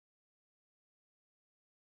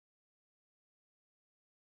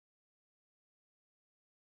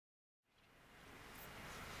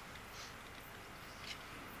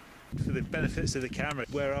For the benefits of the camera,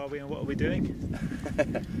 where are we and what are we doing?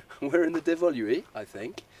 We're in the Devoluy, I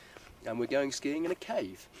think, and we're going skiing in a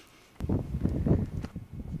cave.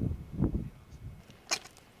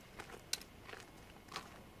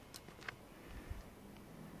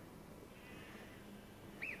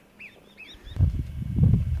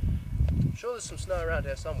 I'm sure there's some snow around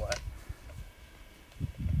here somewhere.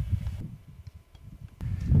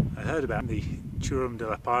 I heard about the Chourum de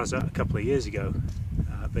la Parza a couple of years ago.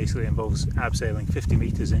 Basically involves abseiling 50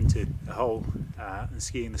 metres into a hole and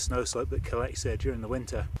skiing the snow slope that collects there during the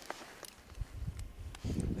winter.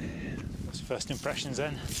 What's your first impressions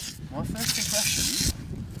then? My first impressions?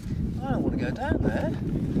 I don't want to go down there.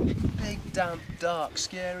 Big, damp, dark,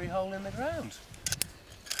 scary hole in the ground.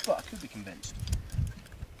 But I could be convinced.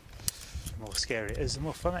 The more scary it is, the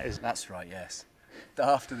more fun it is. That's right, yes. The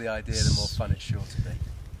after the idea, the more fun it's sure to be.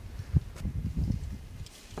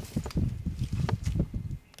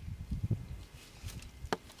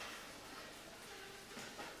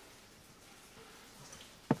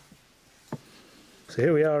 So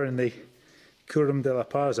here we are in the Chourum de la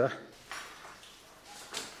Parza,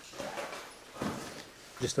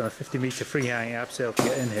 just on a 50 metre free hanging abseil to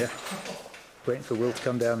get in here, waiting for Will to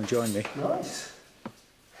come down and join me. Nice.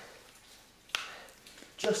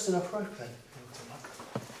 Just enough rope then.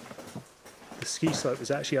 The ski slope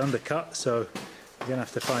is actually undercut, so we're going to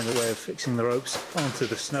have to find a way of fixing the ropes onto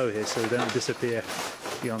the snow here so they don't disappear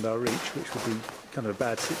beyond our reach, which would be kind of a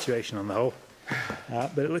bad situation on the whole.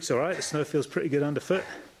 But it looks alright, the snow feels pretty good underfoot.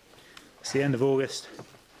 It's the end of August,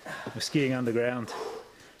 we're skiing underground.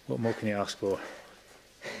 What more can you ask for?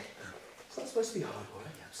 It's not supposed to be hard work,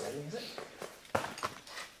 abseiling, is it?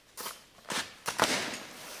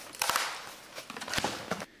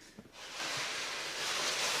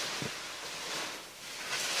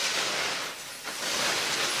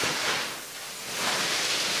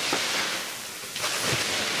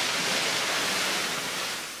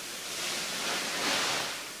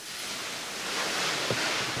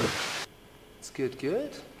 Good, good.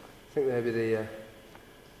 I think maybe the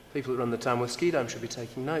people that run the Tamworth Ski Dome should be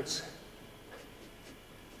taking notes.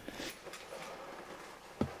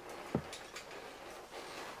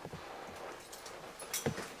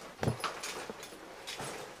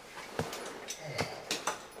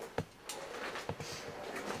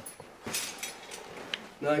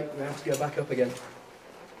 No, we have to go back up again.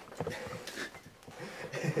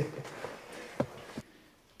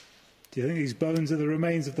 Do you think these bones are the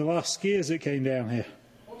remains of the last skiers that came down here?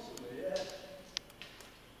 Possibly, yeah.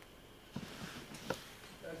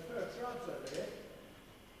 There's a pair of trams over here.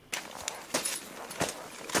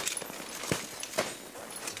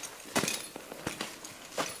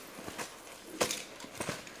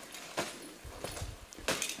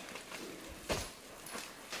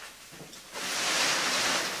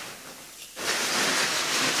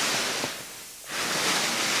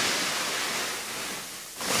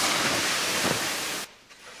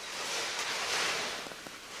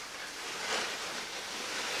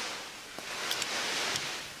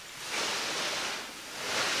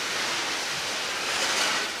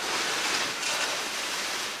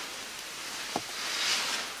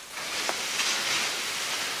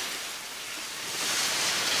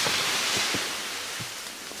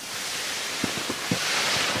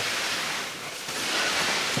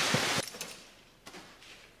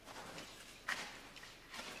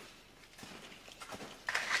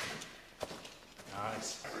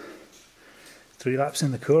 Nice. 3 laps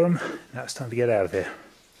in the Chourum, now it's time to get out of here.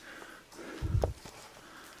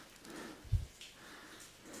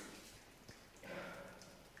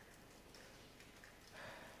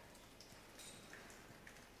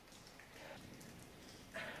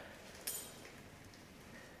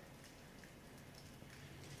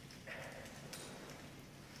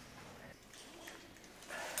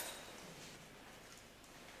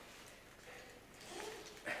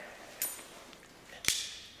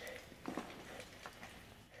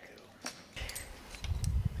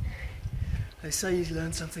 They say you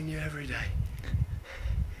learn something new every day.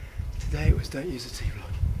 Today it was don't use a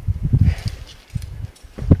T-block.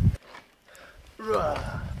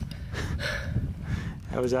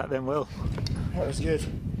 How was that then, Will? That was good.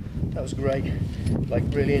 That was great. Like,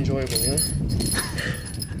 really enjoyable, you know?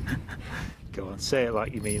 Go on, say it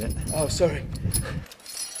like you mean it. Oh, sorry.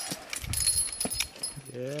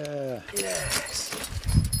 Yeah. Yes.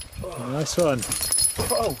 Oh. Nice one.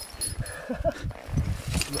 Oh.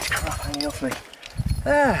 Much crap hanging off me.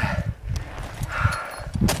 Ah.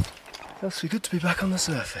 Feels so good to be back on the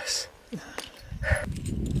surface.